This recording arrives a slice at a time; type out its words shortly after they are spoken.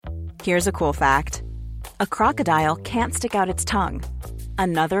Here's a cool fact. A crocodile can't stick out its tongue.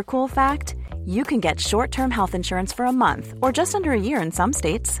 Another cool fact, you can get short-term health insurance for a month or just under a year in some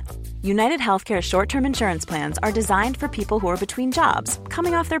states. United Healthcare short-term insurance plans are designed for people who are between jobs,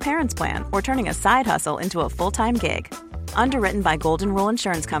 coming off their parents' plan, or turning a side hustle into a full-time gig. Underwritten by Golden Rule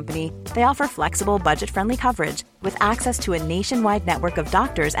Insurance Company, they offer flexible, budget-friendly coverage with access to a nationwide network of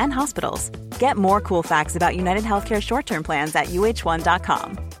doctors and hospitals. Get more cool facts about United Healthcare short-term plans at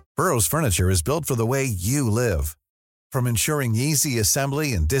uh1.com. Burrow's furniture is built for the way you live. From ensuring easy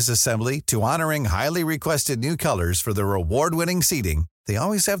assembly and disassembly to honoring highly requested new colors for their award-winning seating, they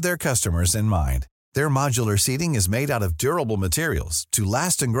always have their customers in mind. Their modular seating is made out of durable materials to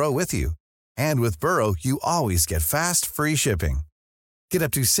last and grow with you. And with Burrow, you always get fast, free shipping. Get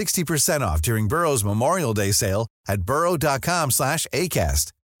up to 60% off during Burrow's Memorial Day sale at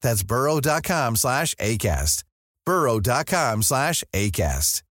burrow.com/ACAST. That's burrow.com/ACAST.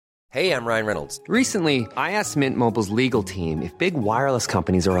 burrow.com/ACAST. Hey, I'm Ryan Reynolds. Recently, I asked Mint Mobile's legal team if big wireless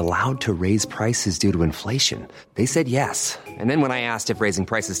companies are allowed to raise prices due to inflation. They said yes. And then when I asked if raising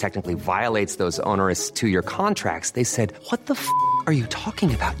prices technically violates those onerous two-year contracts, they said, "What the f*** are you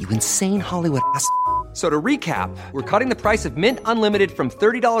talking about, you insane Hollywood ass?" So to recap, we're cutting the price of Mint Unlimited from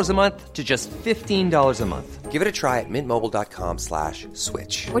 $30 a month to just $15 a month. Give it a try at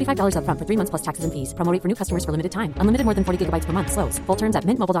mintmobile.com/switch. $45 up front for 3 months plus taxes and fees. Promo rate for new customers for limited time. Unlimited more than 40 gigabytes per month. Slows full terms at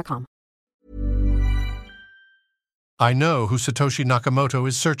mintmobile.com. I know who Satoshi Nakamoto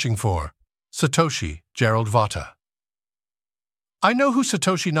is searching for. Satoshi, Gerald Votta. I know who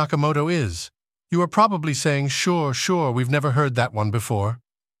Satoshi Nakamoto is. You are probably saying, sure, we've never heard that one before.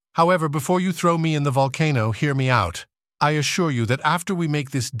 However, before you throw me in the volcano, hear me out. I assure you that after we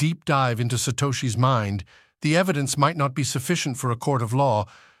make this deep dive into Satoshi's mind, the evidence might not be sufficient for a court of law,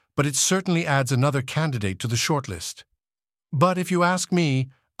 but it certainly adds another candidate to the shortlist. But if you ask me,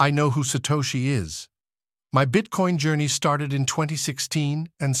 I know who Satoshi is. My Bitcoin journey started in 2016,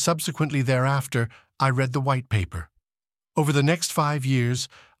 and subsequently thereafter, I read the white paper. Over the next 5 years,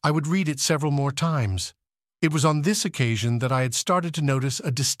 I would read it several more times. It was on this occasion that I had started to notice a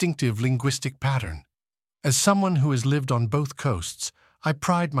distinctive linguistic pattern. As someone who has lived on both coasts, I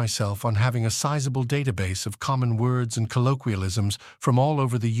pride myself on having a sizable database of common words and colloquialisms from all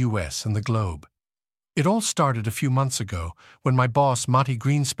over the US and the globe. It all started a few months ago when my boss, Matti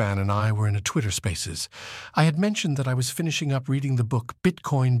Greenspan, and I were in a Twitter Spaces. I had mentioned that I was finishing up reading the book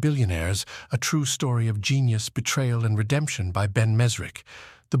Bitcoin Billionaires, a true story of genius, betrayal, and redemption by Ben Mesrick.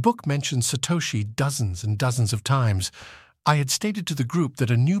 The book mentions Satoshi dozens and dozens of times. I had stated to the group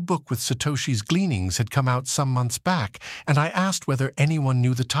that a new book with Satoshi's gleanings had come out some months back, and I asked whether anyone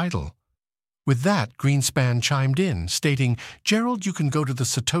knew the title. With that, Greenspan chimed in, stating, "Gerald, you can go to the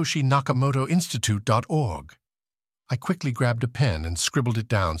Satoshi Nakamoto Institute.org." I quickly grabbed a pen and scribbled it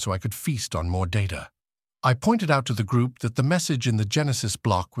down so I could feast on more data. I pointed out to the group that the message in the Genesis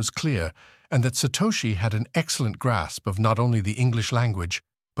block was clear, and that Satoshi had an excellent grasp of not only the English language,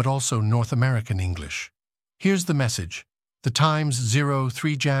 but also North American English. Here's the message. The Times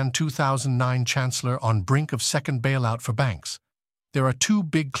 03 Jan 2009 Chancellor on brink of second bailout for banks. There are 2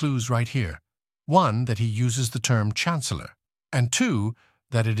 big clues right here. 1, that he uses the term Chancellor, and 2,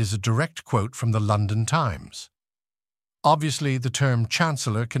 that it is a direct quote from the London Times. Obviously, the term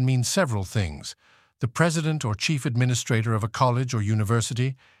Chancellor can mean several things. The president or chief administrator of a college or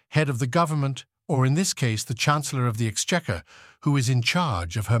university, head of the government, or in this case the Chancellor of the Exchequer, who is in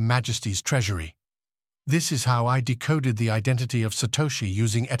charge of Her Majesty's Treasury. This is how I decoded the identity of Satoshi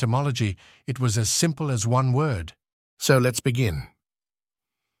using etymology. It was as simple as one word. So let's begin.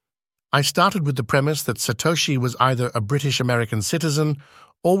 I started with the premise that Satoshi was either a British-American citizen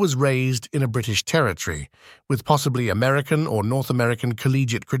or was raised in a British territory, with possibly American or North American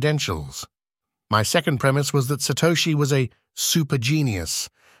collegiate credentials. My second premise was that Satoshi was a super genius,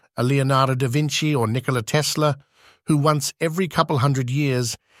 a Leonardo da Vinci or Nikola Tesla, who once every couple hundred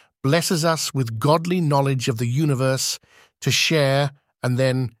years blesses us with godly knowledge of the universe to share and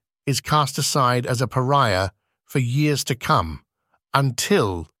then is cast aside as a pariah for years to come,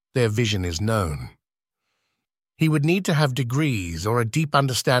 until their vision is known. He would need to have degrees or a deep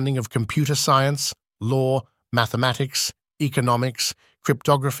understanding of computer science, law, mathematics, economics,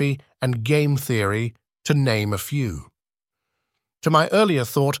 cryptography, and game theory, to name a few. To my earlier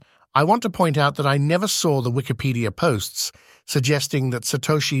thought, I want to point out that I never saw the Wikipedia posts suggesting that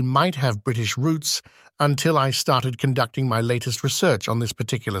Satoshi might have British roots until I started conducting my latest research on this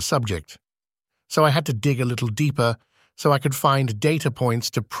particular subject. So I had to dig a little deeper so I could find data points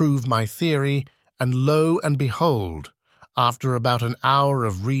to prove my theory, and lo and behold, after about an hour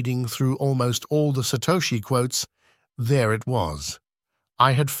of reading through almost all the Satoshi quotes, there it was.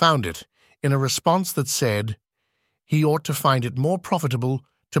 I had found it in a response that said, he ought to find it more profitable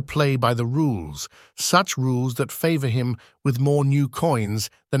to play by the rules, such rules that favor him with more new coins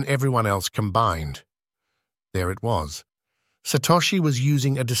than everyone else combined. There it was. Satoshi was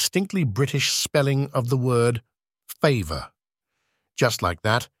using a distinctly British spelling of the word favor. Just like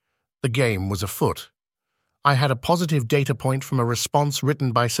that, the game was afoot. I had a positive data point from a response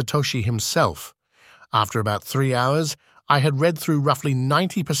written by Satoshi himself. After about 3 hours, I had read through roughly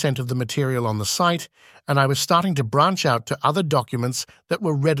 90% of the material on the site, and I was starting to branch out to other documents that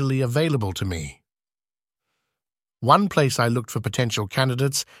were readily available to me. One place I looked for potential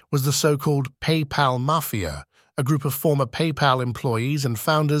candidates was the so-called PayPal Mafia, a group of former PayPal employees and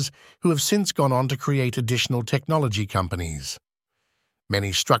founders who have since gone on to create additional technology companies.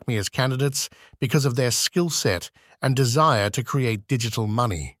 Many struck me as candidates because of their skill set and desire to create digital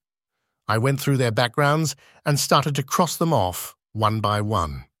money. I went through their backgrounds and started to cross them off one by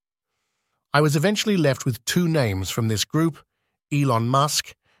one. I was eventually left with 2 names from this group, Elon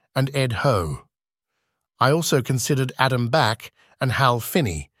Musk and Ed Ho. I also considered Adam Back and Hal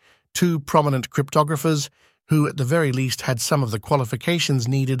Finney, 2 prominent cryptographers who at the very least had some of the qualifications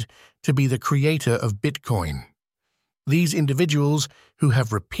needed to be the creator of Bitcoin. These individuals, who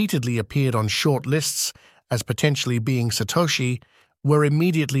have repeatedly appeared on short lists as potentially being Satoshi, were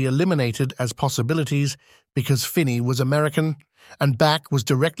immediately eliminated as possibilities because Finney was American and Back was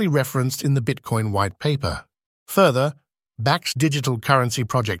directly referenced in the Bitcoin white paper. Further, Back's digital currency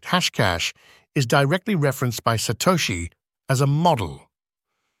project Hashcash is directly referenced by Satoshi as a model.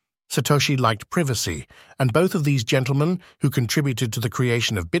 Satoshi liked privacy, and both of these gentlemen who contributed to the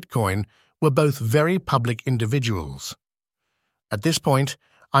creation of Bitcoin were both very public individuals. At this point,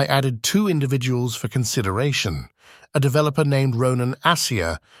 I added 2 individuals for consideration, a developer named Ronan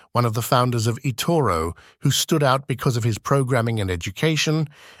Assia, one of the founders of eToro, who stood out because of his programming and education,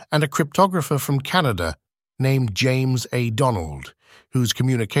 and a cryptographer from Canada named James A. Donald, whose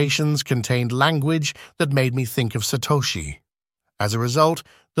communications contained language that made me think of Satoshi. As a result,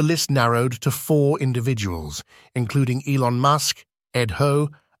 the list narrowed to 4 individuals, including Elon Musk, Ed Ho,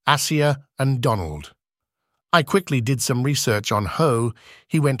 Assia, and Donald. I quickly did some research on Ho.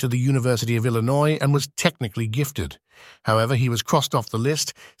 He went to the University of Illinois and was technically gifted. However, he was crossed off the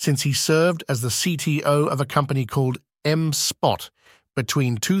list since he served as the CTO of a company called M-Spot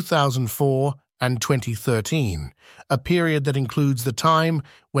between 2004 and 2013, a period that includes the time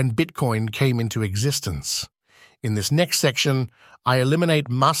when Bitcoin came into existence. In this next section, I eliminate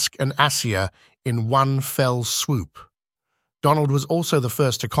Musk and Assia in one fell swoop. Donald was also the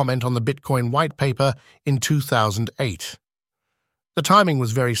first to comment on the Bitcoin white paper in 2008. The timing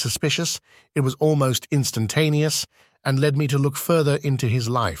was very suspicious, it was almost instantaneous, and led me to look further into his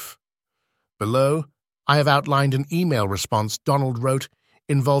life. Below, I have outlined an email response Donald wrote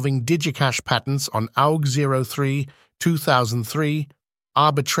involving DigiCash patents on AUG 03-2003,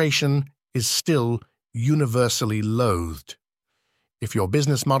 arbitration is still universally loathed. If your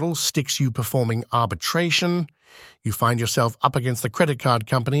business model sticks you performing arbitration, you find yourself up against the credit card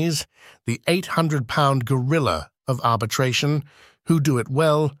companies, the 800-pound gorilla of arbitration, who do it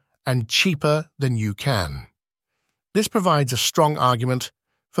well and cheaper than you can. This provides a strong argument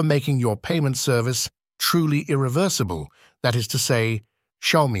for making your payment service truly irreversible, that is to say,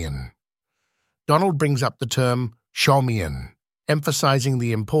 Shawmian. Donald brings up the term Shawmian, emphasizing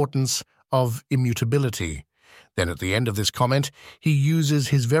the importance of immutability. Then at the end of this comment, he uses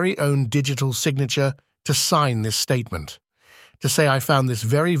his very own digital signature to sign this statement. To say I found this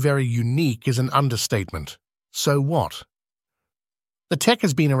very, very unique is an understatement. So what? The tech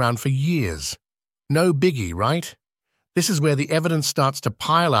has been around for years. No biggie, right? This is where the evidence starts to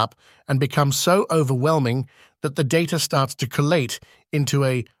pile up and become so overwhelming that the data starts to collate into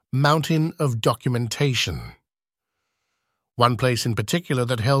a mountain of documentation. One place in particular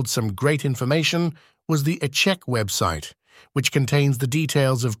that held some great information was the eCheck website, which contains the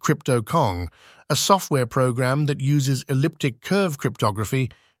details of CryptoKong, a software program that uses elliptic curve cryptography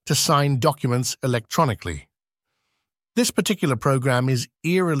to sign documents electronically. This particular program is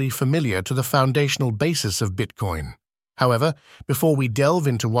eerily familiar to the foundational basis of Bitcoin. However, before we delve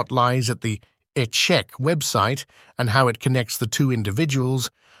into what lies at the eCheck website and how it connects the 2 individuals,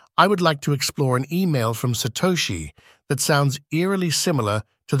 I would like to explore an email from Satoshi that sounds eerily similar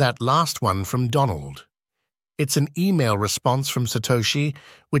to that last one from Donald. It's an email response from Satoshi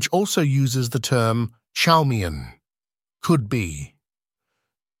which also uses the term Shawmian. Could be.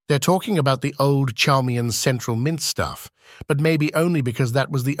 They're talking about the old Shawmian Central Mint stuff, but maybe only because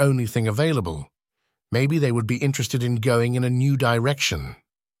that was the only thing available. Maybe they would be interested in going in a new direction.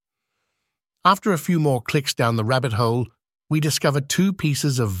 After a few more clicks down the rabbit hole, we discover two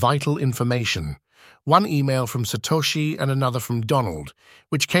pieces of vital information, one email from Satoshi and another from Donald,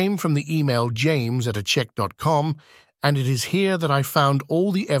 which came from the email james@acheck.com, and it is here that I found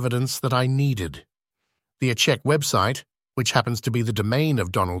all the evidence that I needed. The Acheck website, which happens to be the domain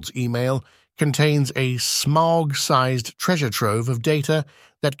of Donald's email, contains a smog-sized treasure trove of data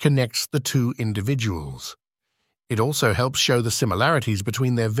that connects the two individuals. It also helps show the similarities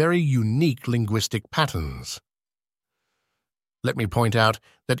between their very unique linguistic patterns. Let me point out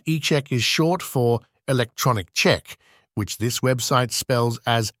that eCheck is short for electronic check, which this website spells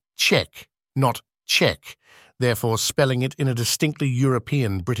as check, not check, therefore spelling it in a distinctly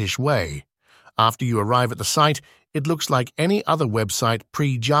European British way. After you arrive at the site, it looks like any other website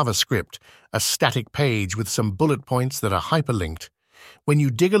pre-JavaScript, a static page with some bullet points that are hyperlinked. When you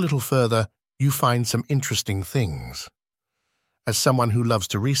dig a little further, you find some interesting things. As someone who loves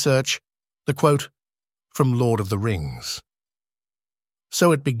to research, the quote from Lord of the Rings.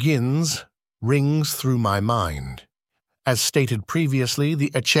 So it begins, rings through my mind. As stated previously,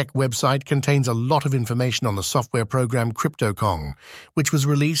 the Acheck website contains a lot of information on the software program CryptoKong, which was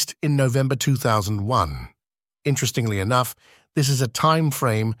released in November 2001. Interestingly enough, this is a time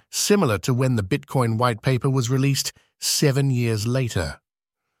frame similar to when the Bitcoin white paper was released 7 years later.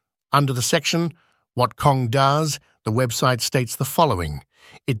 Under the section, What Kong Does, the website states the following.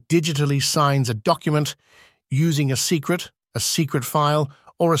 It digitally signs a document using a secret file,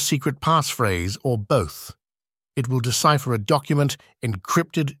 or a secret passphrase, or both. It will decipher a document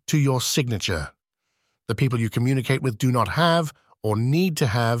encrypted to your signature. The people you communicate with do not have, or need to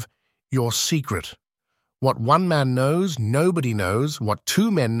have, your secret. What one man knows, nobody knows. What two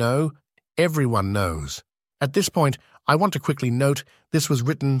men know, everyone knows. At this point, I want to quickly note this was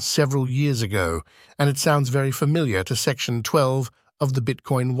written several years ago, and it sounds very familiar to Section 12 of the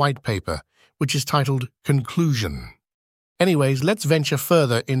Bitcoin white paper, which is titled Conclusion. Anyways, let's venture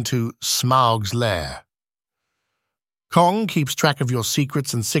further into Smaug's lair. Kong keeps track of your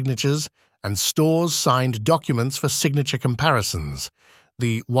secrets and signatures and stores signed documents for signature comparisons.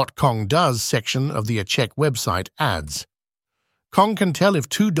 The What Kong Does section of the Acheck website adds. Kong can tell if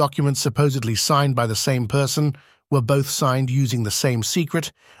two documents supposedly signed by the same person were both signed using the same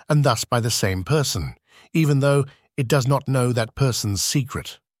secret and thus by the same person, even though it does not know that person's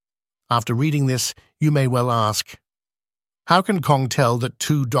secret. After reading this, you may well ask, how can Kong tell that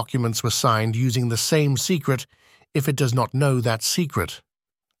two documents were signed using the same secret if it does not know that secret?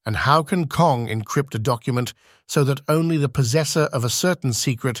 And how can Kong encrypt a document so that only the possessor of a certain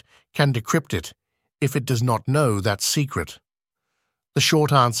secret can decrypt it if it does not know that secret? The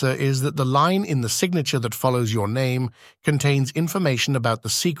short answer is that the line in the signature that follows your name contains information about the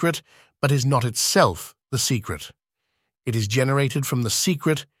secret but is not itself the secret. It is generated from the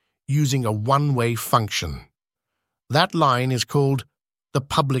secret using a one-way function. That line is called the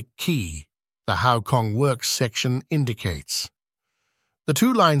public key, the How Kong Works section indicates. The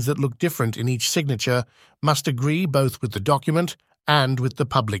two lines that look different in each signature must agree both with the document and with the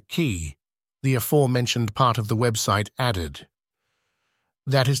public key, the aforementioned part of the website added.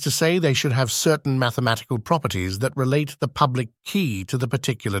 That is to say, they should have certain mathematical properties that relate the public key to the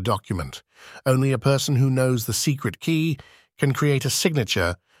particular document. Only a person who knows the secret key can create a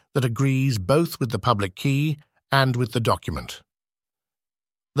signature that agrees both with the public key and with the document.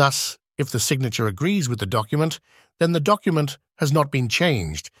 Thus, if the signature agrees with the document, then the document has not been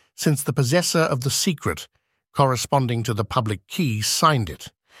changed since the possessor of the secret corresponding to the public key signed it,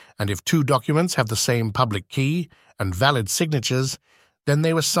 and if two documents have the same public key and valid signatures, then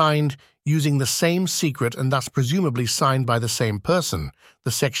they were signed using the same secret and thus presumably signed by the same person.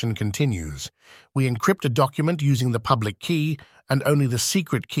 The section continues. We encrypt a document using the public key, and only the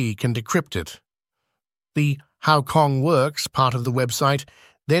secret key can decrypt it. The How Kong Works part of the website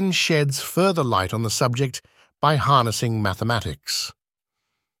then sheds further light on the subject by harnessing mathematics.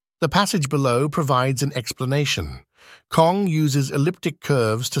 The passage below provides an explanation. Kong uses elliptic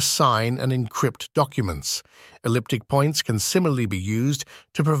curves to sign and encrypt documents. Elliptic points can similarly be used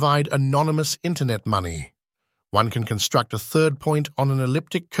to provide anonymous internet money. One can construct a third point on an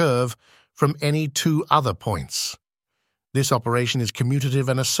elliptic curve from any two other points. This operation is commutative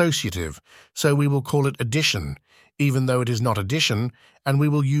and associative, so we will call it addition, even though it is not addition, and we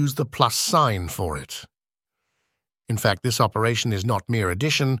will use the plus sign for it. In fact, this operation is not mere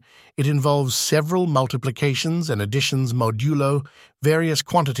addition. It involves several multiplications and additions modulo various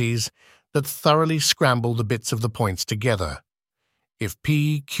quantities that thoroughly scramble the bits of the points together. If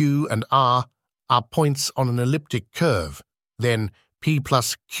P, Q, and R are points on an elliptic curve, then P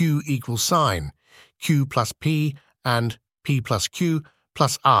plus Q equals sign, Q plus P, and P plus Q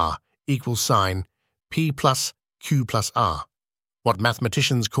plus R equals sign, P plus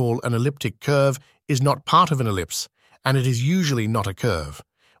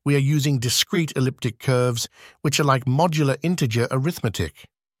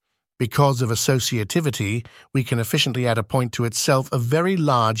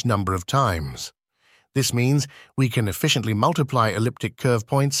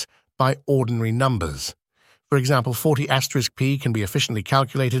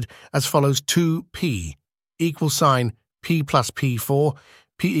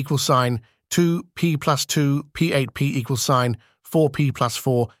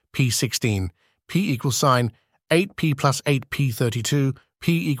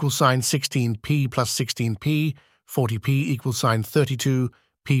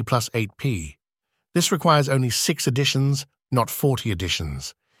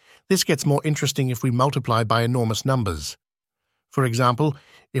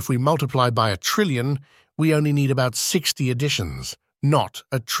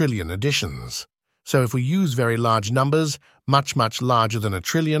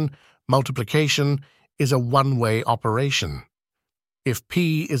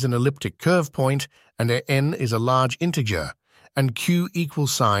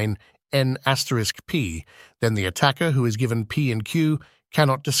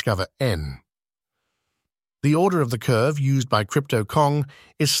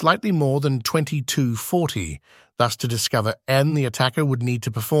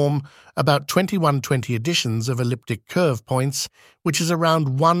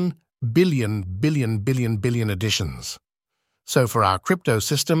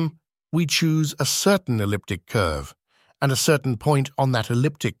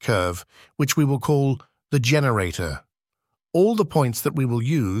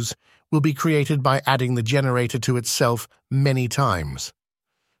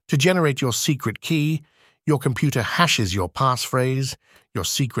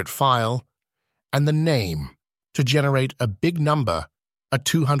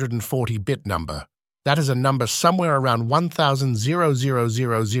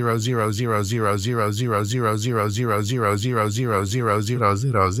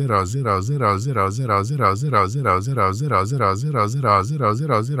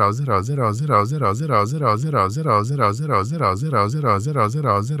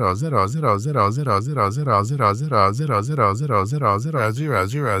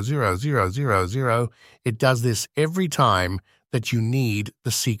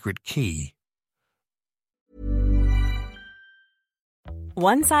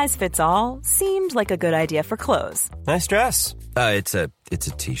One size fits all seemed like a good idea for clothes. Nice dress. It's a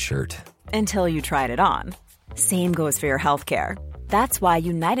t-shirt. Until you tried it on. Same goes for your healthcare. That's why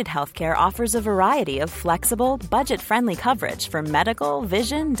United Healthcare offers a variety of flexible, budget-friendly coverage for medical,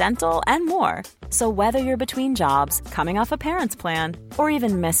 vision, dental, and more. So whether you're between jobs, coming off a parent's plan, or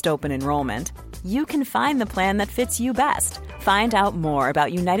even missed open enrollment, you can find the plan that fits you best. Find out more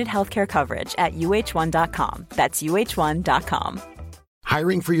about United Healthcare coverage at uh1.com. That's uh1.com.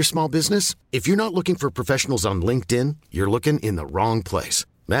 Hiring for your small business? If you're not looking for professionals on LinkedIn, you're looking in the wrong place.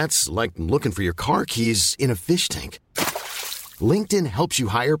 That's like looking for your car keys in a fish tank. LinkedIn helps you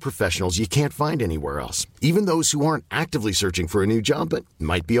hire professionals you can't find anywhere else, even those who aren't actively searching for a new job but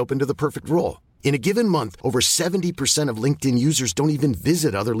might be open to the perfect role. In a given month, over 70% of LinkedIn users don't even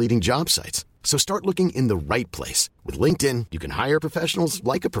visit other leading job sites. So start looking in the right place. With LinkedIn, you can hire professionals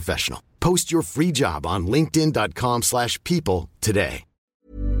like a professional. Post your free job on linkedin.com/people today.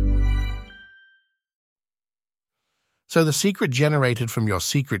 So the secret generated from your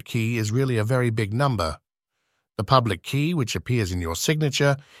secret key is really a very big number. The public key, which appears in your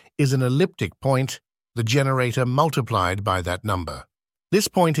signature, is an elliptic point, the generator multiplied by that number. This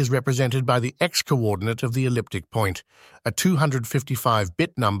point is represented by the x-coordinate of the elliptic point, a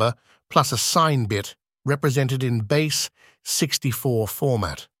 255-bit number plus a sign bit represented in base 64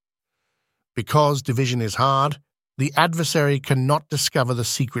 format. Because division is hard, the adversary cannot discover the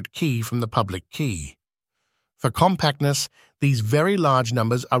secret key from the public key. For compactness, these very large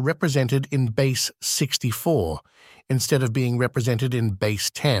numbers are represented in base 64 instead of being represented in base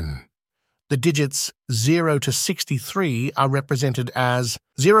 10. The digits 0 to 63 are represented as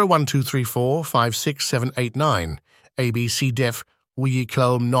 0, 1, 2, 3, 4, 5, 6, 7, 8, 9, A, B, C, Def, Wii,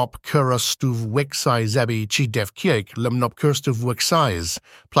 Klom, Nop, Kura, Stuv, Wexai, Zabi, Chi, Def, Kiek, Lum, Nop, Kurstuv, Wexais,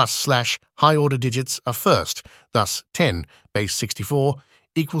 plus / high-order digits are first, thus 10, base 64,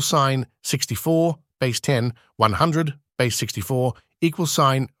 equal sign 64, base 10, 100, base 64, equal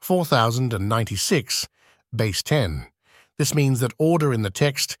sign 4096, base 10. This means that order in the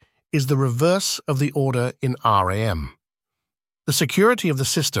text is the reverse of the order in RAM. The security of the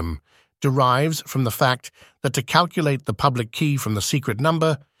system derives from the fact that to calculate the public key from the secret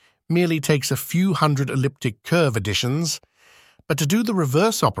number merely takes a few hundred elliptic curve additions, but to do the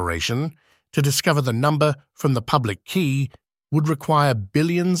reverse operation, to discover the number from the public key, would require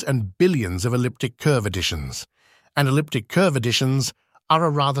billions and billions of elliptic curve additions, and elliptic curve additions are a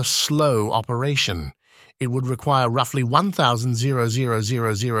rather slow operation. It would require roughly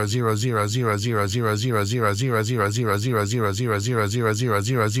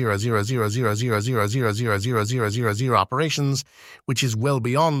 1,000,000,000,000,000,000,000,000,000,000,000,000,000,000,000,000,000,000 operations, which is well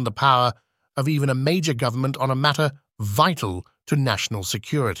beyond the power of even a major government on a matter vital to national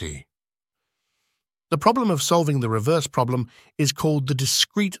security. The problem of solving the reverse problem is called the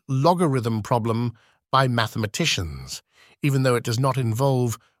discrete logarithm problem by mathematicians, even though it does not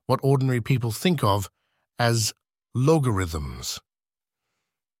involve what ordinary people think of as logarithms.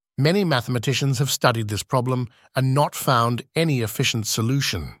 Many mathematicians have studied this problem and not found any efficient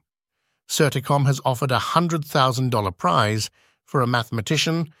solution. Certicom has offered a $100,000 prize for a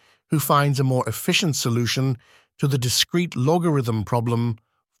mathematician who finds a more efficient solution to the discrete logarithm problem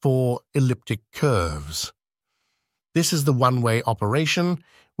for elliptic curves. This is the one-way operation,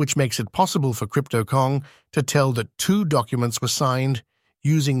 which makes it possible for CryptoKong to tell that two documents were signed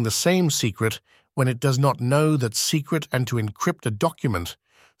using the same secret when it does not know that secret, and to encrypt a document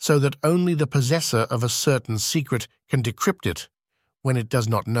so that only the possessor of a certain secret can decrypt it when it does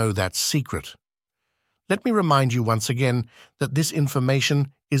not know that secret. Let me remind you once again that this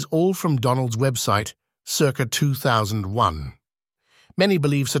information is all from Donald's website circa 2001. Many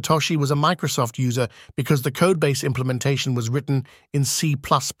believe Satoshi was a Microsoft user because the codebase implementation was written in C++.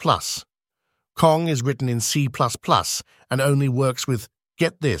 Kong is written in C++ and only works with,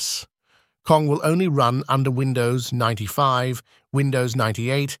 get this, Kong will only run under Windows 95, Windows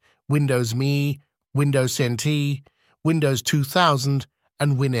 98, Windows ME, Windows NT, Windows 2000,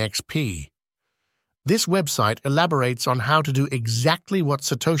 and WinXP. This website elaborates on how to do exactly what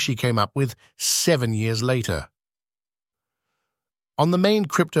Satoshi came up with 7 years later. On the main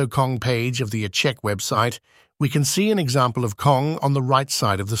CryptoKong page of the Echec website, we can see an example of Kong on the right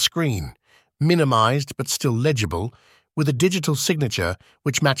side of the screen, minimized but still legible, with a digital signature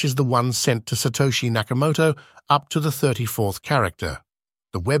which matches the one sent to Satoshi Nakamoto up to the 34th character.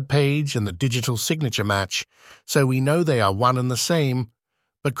 The web page and the digital signature match, so we know they are one and the same.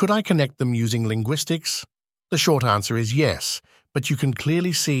 But could I connect them using linguistics? The short answer is yes, but you can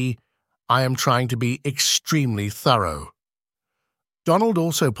clearly see I am trying to be extremely thorough. Donald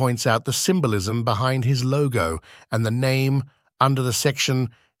also points out the symbolism behind his logo and the name under the section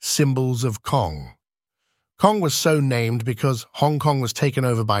Symbols of Kong. Kong was so named because Hong Kong was taken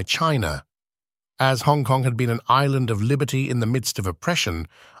over by China. As Hong Kong had been an island of liberty in the midst of oppression,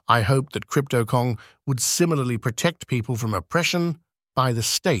 I hoped that CryptoKong would similarly protect people from oppression by the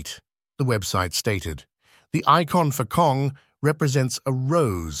state, the website stated. The icon for Kong represents a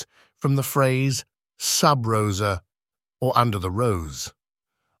rose from the phrase sub rosa, or under the rose.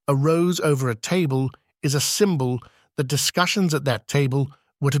 A rose over a table is a symbol that discussions at that table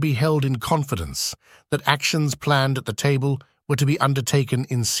were to be held in confidence, that actions planned at the table were to be undertaken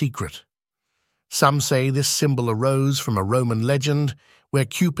in secret. Some say this symbol arose from a Roman legend where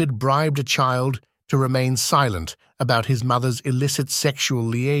Cupid bribed a child to remain silent about his mother's illicit sexual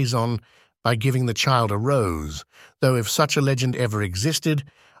liaison by giving the child a rose, though if such a legend ever existed,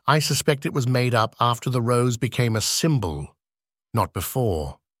 I suspect it was made up after the rose became a symbol, not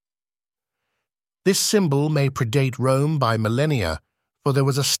before. This symbol may predate Rome by millennia, for there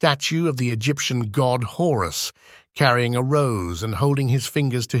was a statue of the Egyptian god Horus carrying a rose and holding his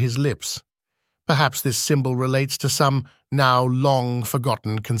fingers to his lips. Perhaps this symbol relates to some now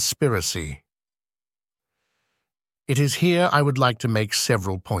long-forgotten conspiracy. It is here I would like to make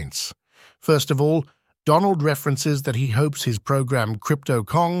several points. First of all, Donald references that he hopes his program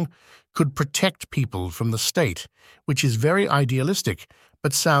CryptoKong could protect people from the state, which is very idealistic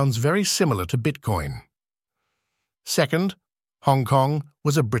but sounds very similar to Bitcoin. Second, Hong Kong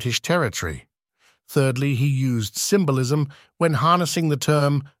was a British territory. Thirdly, he used symbolism when harnessing the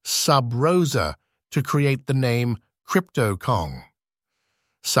term sub rosa to create the name CryptoKong.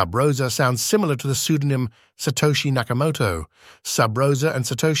 Sub rosa sounds similar to the pseudonym Satoshi Nakamoto. Sub rosa and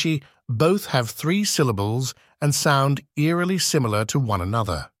Satoshi both have 3 syllables and sound eerily similar to one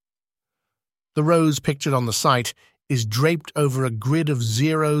another. The rose pictured on the site is draped over a grid of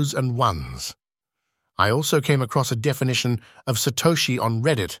zeros and ones. I also came across a definition of Satoshi on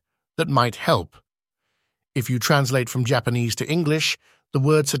Reddit that might help. If you translate from Japanese to English, the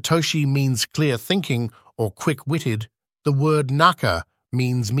word Satoshi means clear thinking or quick-witted. The word Naka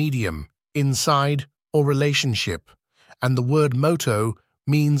means medium, inside, or relationship, and the word moto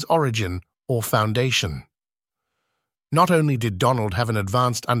means origin, or foundation. Not only did Donald have an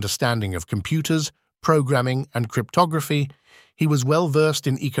advanced understanding of computers, programming, and cryptography, he was well versed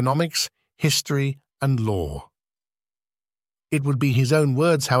in economics, history, and law. It would be his own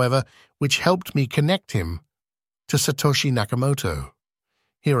words, however, which helped me connect him to Satoshi Nakamoto.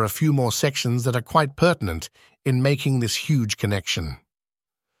 Here are a few more sections that are quite pertinent in making this huge connection.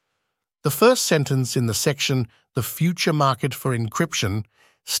 The first sentence in the section, "The Future Market for Encryption,"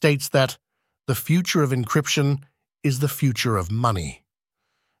 states that the future of encryption is the future of money.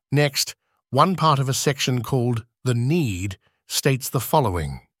 Next, one part of a section called "The Need" states the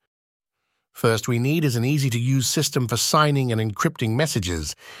following. First we need is an easy-to-use system for signing and encrypting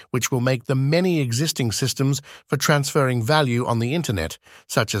messages, which will make the many existing systems for transferring value on the Internet,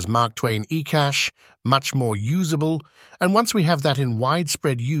 such as Mark Twain eCash, much more usable, and once we have that in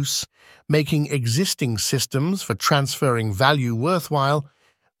widespread use, making existing systems for transferring value worthwhile,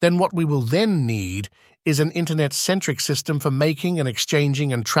 then what we will then need is an Internet-centric system for making and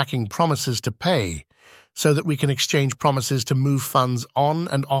exchanging and tracking promises to pay, so that we can exchange promises to move funds on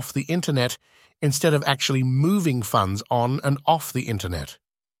and off the Internet instead of actually moving funds on and off the Internet.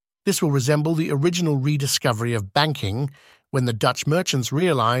 This will resemble the original rediscovery of banking when the Dutch merchants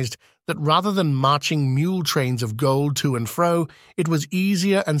realized that rather than marching mule trains of gold to and fro, it was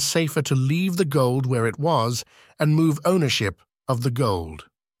easier and safer to leave the gold where it was and move ownership of the gold.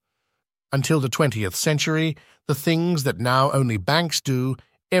 Until the 20th century, the things that now only banks do,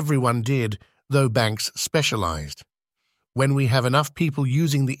 everyone did, though banks specialized. When we have enough people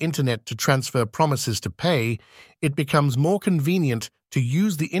using the Internet to transfer promises to pay, it becomes more convenient to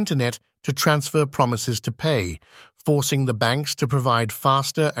use the Internet to transfer promises to pay, forcing the banks to provide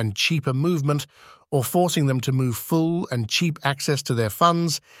faster and cheaper movement, or forcing them to move full and cheap access to their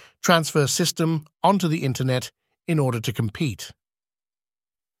funds transfer system onto the Internet in order to compete.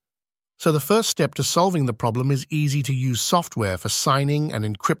 So the first step to solving the problem is easy-to-use software for signing and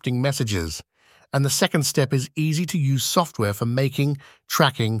encrypting messages, and the second step is easy-to-use software for making,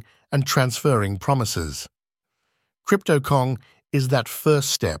 tracking, and transferring promises. CryptoKong is that first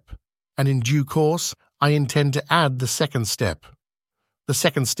step, and in due course, I intend to add the second step. The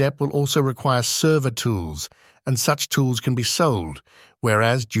second step will also require server tools, and such tools can be sold,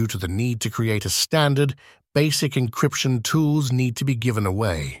 whereas due to the need to create a standard, basic encryption tools need to be given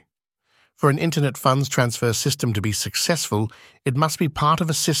away. For an Internet funds transfer system to be successful, it must be part of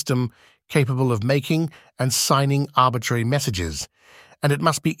a system capable of making and signing arbitrary messages, and it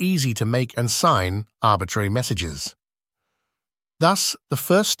must be easy to make and sign arbitrary messages. Thus, the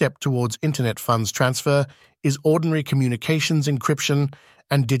first step towards Internet funds transfer is ordinary communications encryption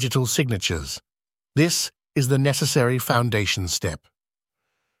and digital signatures. This is the necessary foundation step.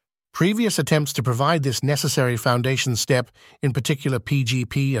 Previous attempts to provide this necessary foundation step, in particular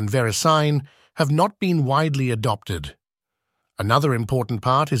PGP and VeriSign, have not been widely adopted. Another important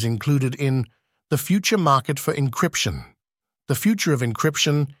part is included in the future market for encryption. The future of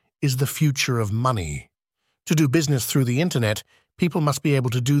encryption is the future of money. To do business through the Internet, people must be able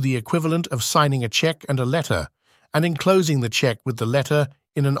to do the equivalent of signing a check and a letter, and enclosing the check with the letter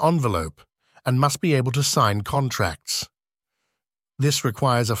in an envelope, and must be able to sign contracts. This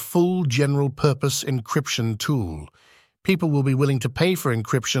requires a full general-purpose encryption tool. People will be willing to pay for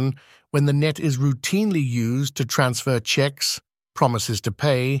encryption when the net is routinely used to transfer checks, promises to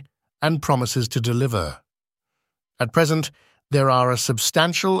pay, and promises to deliver. At present, there are a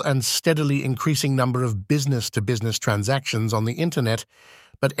substantial and steadily increasing number of business-to-business transactions on the Internet,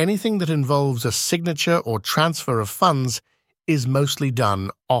 but anything that involves a signature or transfer of funds is mostly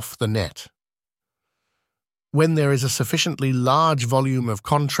done off the net. When there is a sufficiently large volume of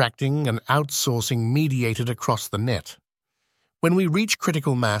contracting and outsourcing mediated across the net. When we reach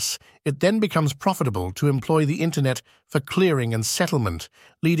critical mass, it then becomes profitable to employ the Internet for clearing and settlement,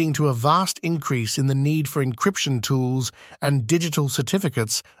 leading to a vast increase in the need for encryption tools and digital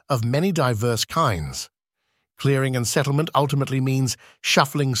certificates of many diverse kinds. Clearing and settlement ultimately means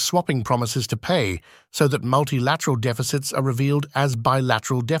swapping promises to pay so that multilateral deficits are revealed as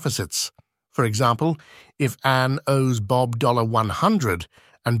bilateral deficits. For example, if Anne owes Bob $100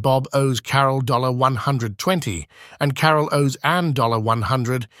 and Bob owes Carol $120 and Carol owes Anne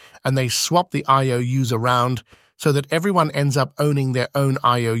 $100 and they swap the IOUs around so that everyone ends up owning their own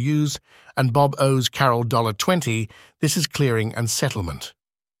IOUs and Bob owes Carol $20, this is clearing and settlement.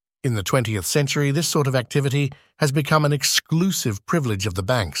 In the 20th century, this sort of activity has become an exclusive privilege of the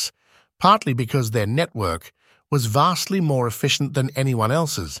banks, partly because their network was vastly more efficient than anyone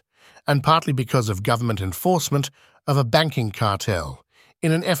else's, and partly because of government enforcement of a banking cartel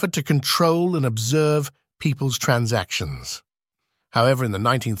in an effort to control and observe people's transactions. However, in the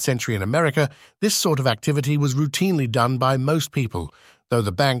 19th century in America, this sort of activity was routinely done by most people, though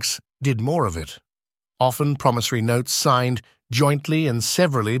the banks did more of it. Often promissory notes signed jointly and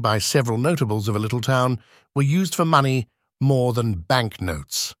severally by several notables of a little town were used for money more than bank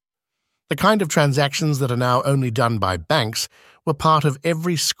notes. The kind of transactions that are now only done by banks were part of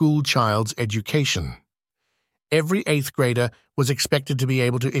every school child's education. Every 8th grader was expected to be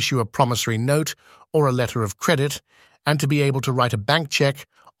able to issue a promissory note or a letter of credit and to be able to write a bank check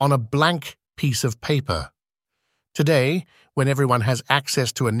on a blank piece of paper. Today, when everyone has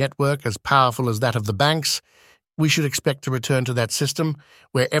access to a network as powerful as that of the banks, we should expect to return to that system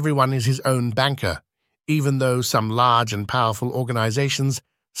where everyone is his own banker, even though some large and powerful organizations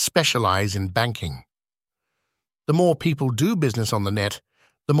specialize in banking. The more people do business on the net,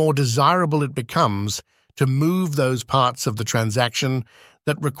 the more desirable it becomes to move those parts of the transaction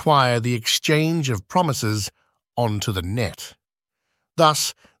that require the exchange of promises onto the net.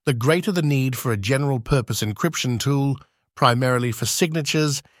 Thus, the greater the need for a general-purpose encryption tool, primarily for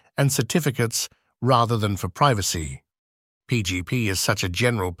signatures and certificates rather than for privacy. PGP is such a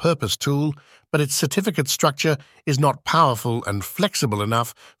general-purpose tool, but its certificate structure is not powerful and flexible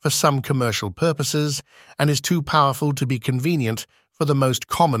enough for some commercial purposes and is too powerful to be convenient for the most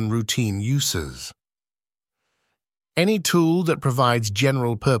common routine uses. Any tool that provides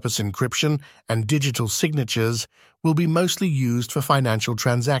general-purpose encryption and digital signatures will be mostly used for financial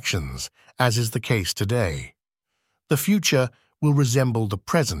transactions, as is the case today. The future will resemble the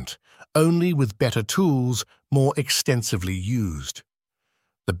present, only with better tools more extensively used.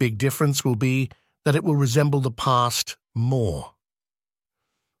 The big difference will be that it will resemble the past more.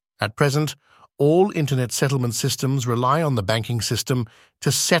 At present, all Internet settlement systems rely on the banking system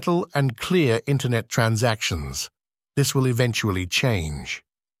to settle and clear Internet transactions. This will eventually change.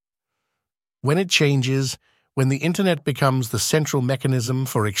 When it changes, when the Internet becomes the central mechanism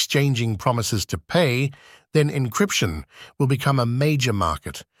for exchanging promises to pay, then encryption will become a major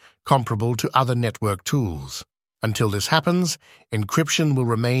market, comparable to other network tools. Until this happens, encryption will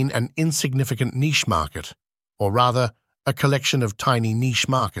remain an insignificant niche market, or rather, a collection of tiny niche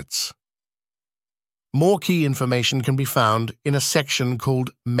markets. More key information can be found in a section called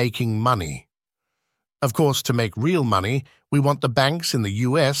Making Money. Of course, to make real money, we want the banks in the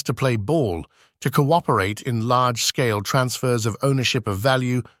US to play ball, to cooperate in large-scale transfers of ownership of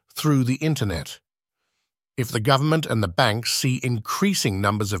value through the Internet. If the government and the banks see increasing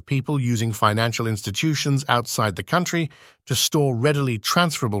numbers of people using financial institutions outside the country to store readily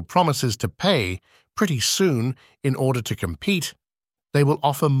transferable promises to pay pretty soon in order to compete, they will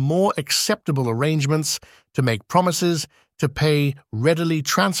offer more acceptable arrangements to make promises to pay readily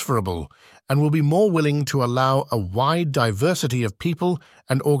transferable and will be more willing to allow a wide diversity of people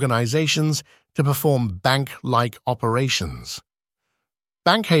and organizations to perform bank-like operations.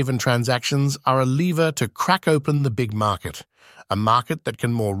 Bank haven transactions are a lever to crack open the big market, a market that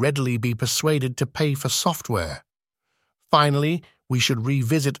can more readily be persuaded to pay for software. Finally, we should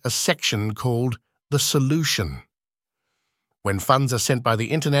revisit a section called the solution. When funds are sent by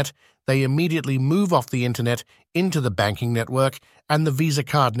the Internet, they immediately move off the Internet into the banking network and the Visa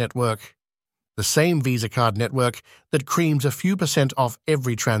card network. The same Visa card network that creams a few % off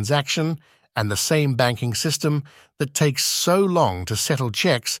every transaction, and the same banking system that takes so long to settle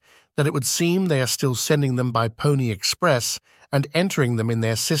checks that it would seem they are still sending them by Pony Express and entering them in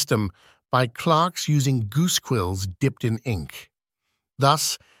their system by clerks using goose quills dipped in ink.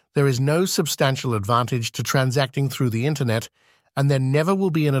 Thus, there is no substantial advantage to transacting through the Internet, and there never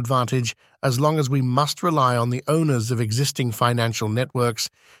will be an advantage as long as we must rely on the owners of existing financial networks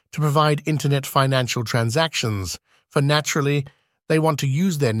to provide Internet financial transactions, for naturally, they want to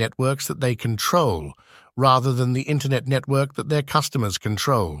use their networks that they control, rather than the Internet network that their customers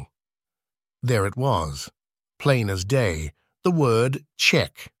control. There it was, plain as day, the word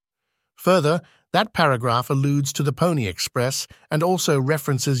check. Further, that paragraph alludes to the Pony Express and also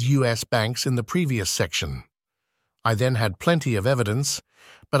references U.S. banks in the previous section. I then had plenty of evidence,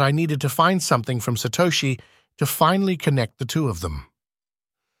 but I needed to find something from Satoshi to finally connect the two of them.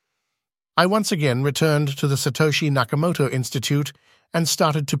 I once again returned to the Satoshi Nakamoto Institute and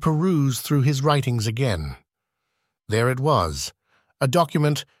started to peruse through his writings again. There it was, a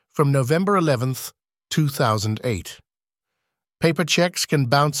document from November 11th, 2008. Paper checks can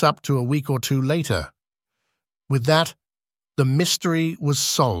bounce up to a week or two later. With that, the mystery was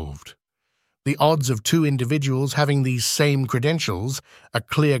solved. The odds of two individuals having these same credentials, a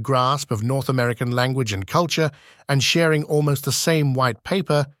clear grasp of North American language and culture, and sharing almost the same white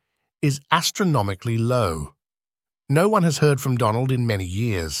paper, is astronomically low. No one has heard from Donald in many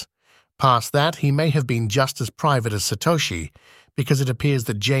years. Past that, he may have been just as private as Satoshi, because it appears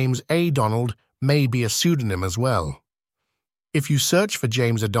that James A. Donald may be a pseudonym as well. If you search for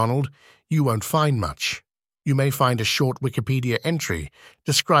James A. Donald, you won't find much. You may find a short Wikipedia entry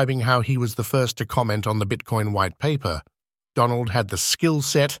describing how he was the first to comment on the Bitcoin white paper. Donald had the skill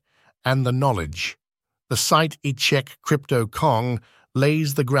set and the knowledge. The site iCheckCryptoCong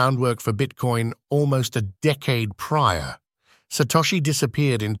lays the groundwork for Bitcoin almost a decade prior. Satoshi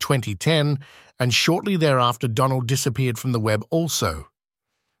disappeared in 2010, and shortly thereafter Donald disappeared from the web also.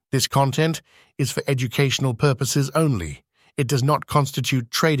 This content is for educational purposes only. It does not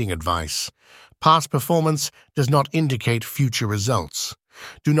constitute trading advice. Past performance does not indicate future results.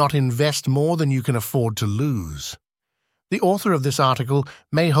 Do not invest more than you can afford to lose. The author of this article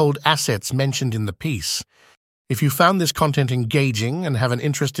may hold assets mentioned in the piece. If you found this content engaging and have an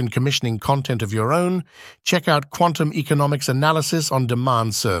interest in commissioning content of your own, check out Quantum Economics Analysis on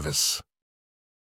Demand service.